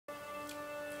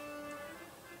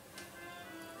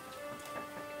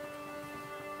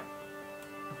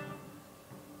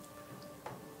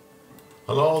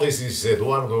Hello, this is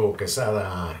Eduardo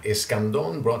Quezada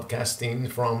Escandon broadcasting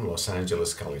from Los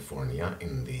Angeles, California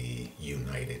in the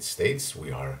United States.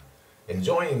 We are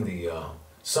enjoying the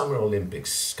Summer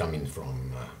Olympics coming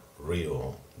from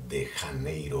Rio de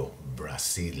Janeiro,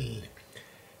 Brazil.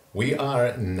 We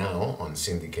are now on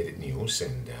Syndicated News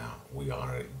and we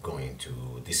are going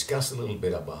to discuss a little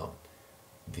bit about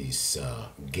these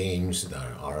games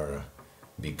that are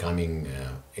becoming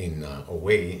in a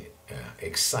way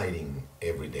exciting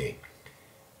every day.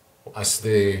 As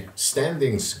the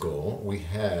standings go, we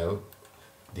have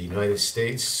the United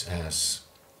States has,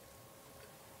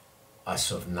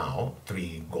 as of now,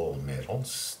 3 gold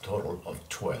medals, total of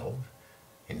 12.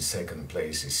 In second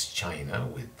place is China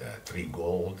with 3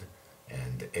 gold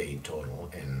and 8 total,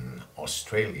 and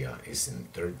Australia is in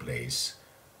third place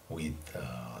with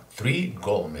 3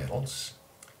 gold medals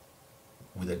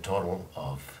with a total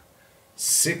of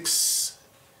 6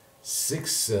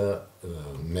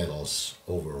 medals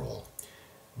overall.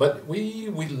 But we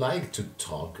would like to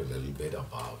talk a little bit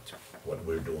about what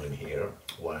we're doing here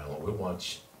while we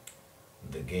watch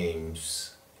the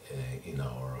games in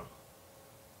our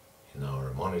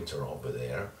monitor over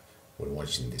there. We're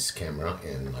watching this camera,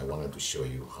 and I wanted to show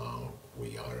you how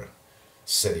we are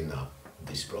setting up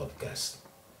this broadcast.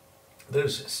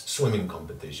 There's swimming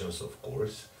competitions, of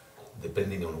course,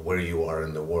 depending on where you are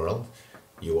in the world.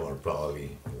 You are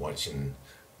probably watching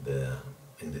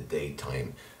in the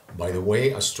daytime. By the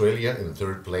way, Australia in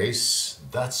third place.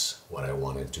 That's what I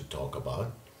wanted to talk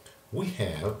about. We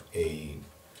have a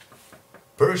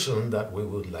person that we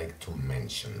would like to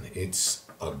mention. It's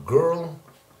a girl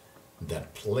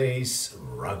that plays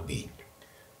rugby.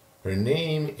 Her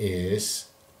name is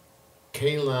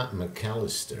Kayla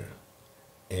McAllister,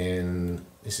 and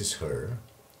this is her.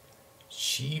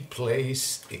 She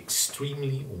plays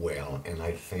extremely well, and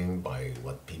I think by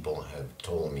what people have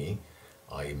told me,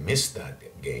 I missed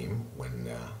that game when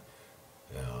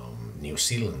New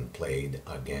Zealand played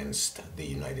against the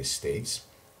United States,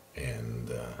 and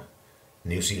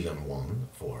New Zealand won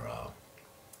for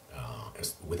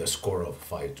with a score of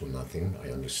 5-0, I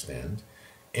understand.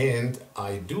 And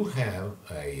I do have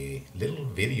a little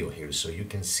video here so you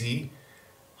can see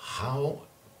how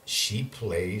she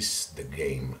plays the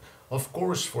game. Of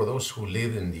course, for those who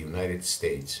live in the United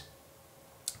States,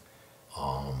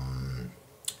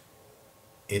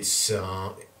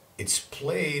 it's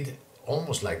played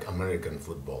almost like American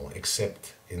football,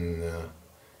 except in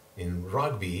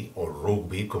rugby, or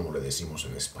rugby, como le decimos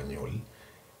en español.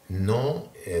 No,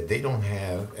 they don't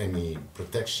have any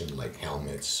protection like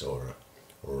helmets or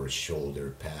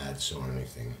shoulder pads or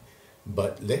anything.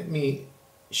 But let me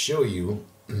show you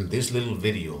this little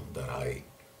video that I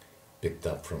picked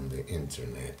up from the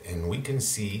internet, and we can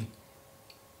see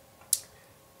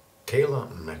Kayla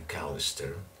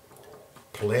McAllister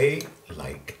play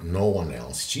like no one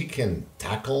else. She can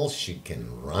tackle, she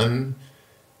can run,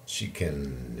 she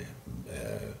can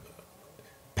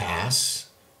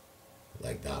pass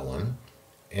like that one,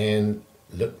 and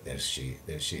look, there she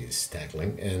is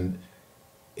tackling, and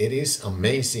it is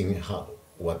amazing how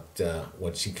what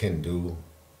she can do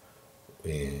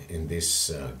in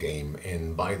this game.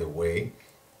 And by the way,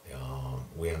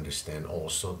 we understand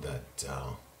also that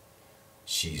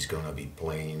she's gonna be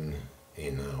playing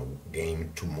in a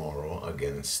game tomorrow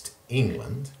against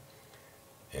England,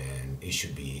 and it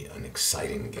should be an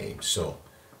exciting game. So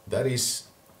that is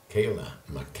Kayla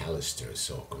McAllister,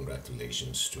 so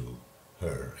congratulations to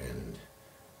her and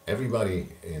everybody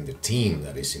in the team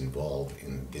that is involved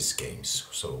in these games.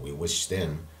 So we wish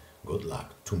them good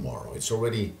luck tomorrow. It's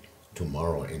already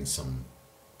tomorrow in some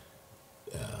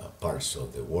parts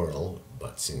of the world,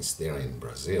 but since they're in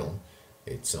Brazil,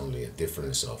 it's only a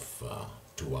difference of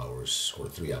 2 hours or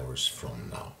 3 hours from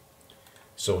now.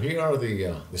 So here are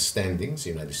the standings.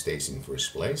 United States in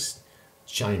first place,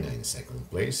 China in second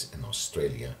place, and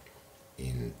Australia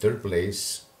in third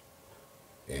place,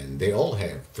 and they all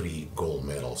have 3 gold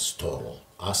medals total,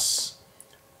 as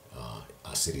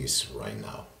it is right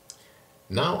now.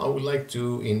 Now I would like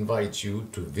to invite you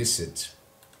to visit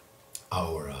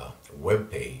our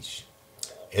webpage,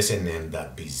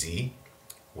 snn.bz,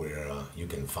 where you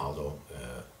can follow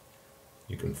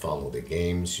the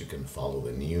games, you can follow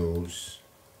the news,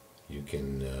 you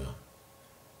can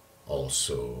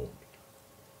also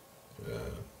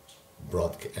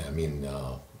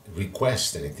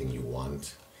request anything you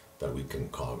want that we can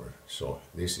cover. So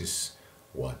this is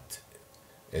what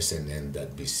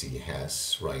snn.bc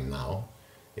has right now.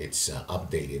 It's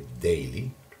updated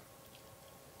daily,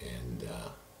 and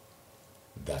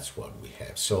that's what we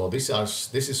have. So this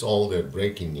is all the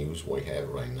breaking news we have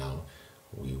right now.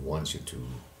 We want you to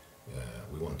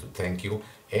We want to thank you.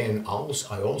 And I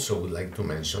also would like to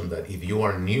mention that if you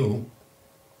are new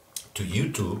to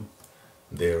YouTube,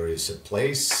 there is a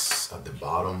place at the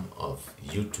bottom of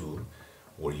YouTube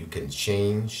where you can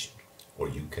change, or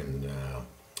you can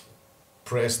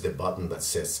press the button that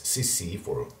says CC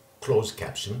for closed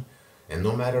caption, and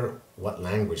no matter what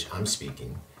language I'm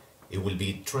speaking, it will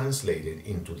be translated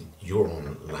into your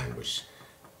own language.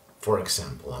 For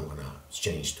example, I'm gonna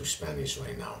change to Spanish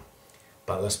right now.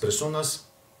 Para las personas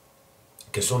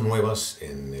que son nuevas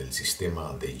en el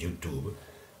sistema de YouTube,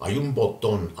 hay un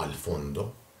botón al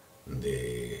fondo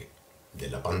de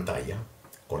la pantalla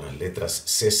con las letras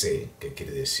CC, que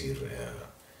quiere decir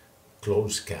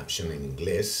Closed Caption en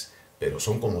inglés, pero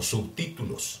son como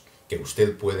subtítulos que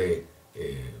usted puede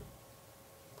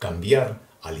cambiar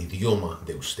al idioma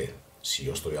de usted. Si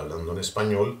yo estoy hablando en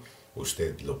español,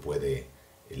 usted lo puede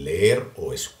leer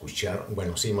o escuchar,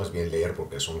 bueno, sí, más bien leer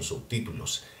porque son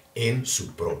subtítulos en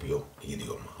su propio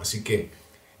idioma. Así que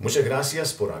muchas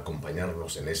gracias por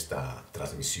acompañarnos en esta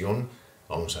transmisión.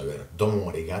 Vamos a ver, domo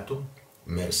arigato,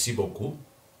 merci beaucoup,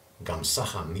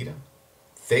 gamsahamnida,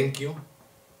 thank you,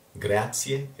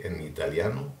 grazie en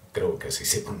italiano, creo que así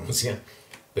se pronuncia.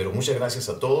 Pero muchas gracias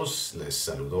a todos, les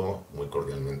saludó muy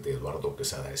cordialmente Eduardo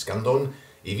Quezada Escandon,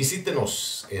 y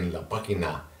visítenos en la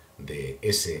página de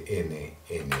snn.bz.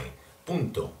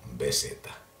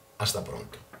 Hasta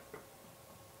pronto.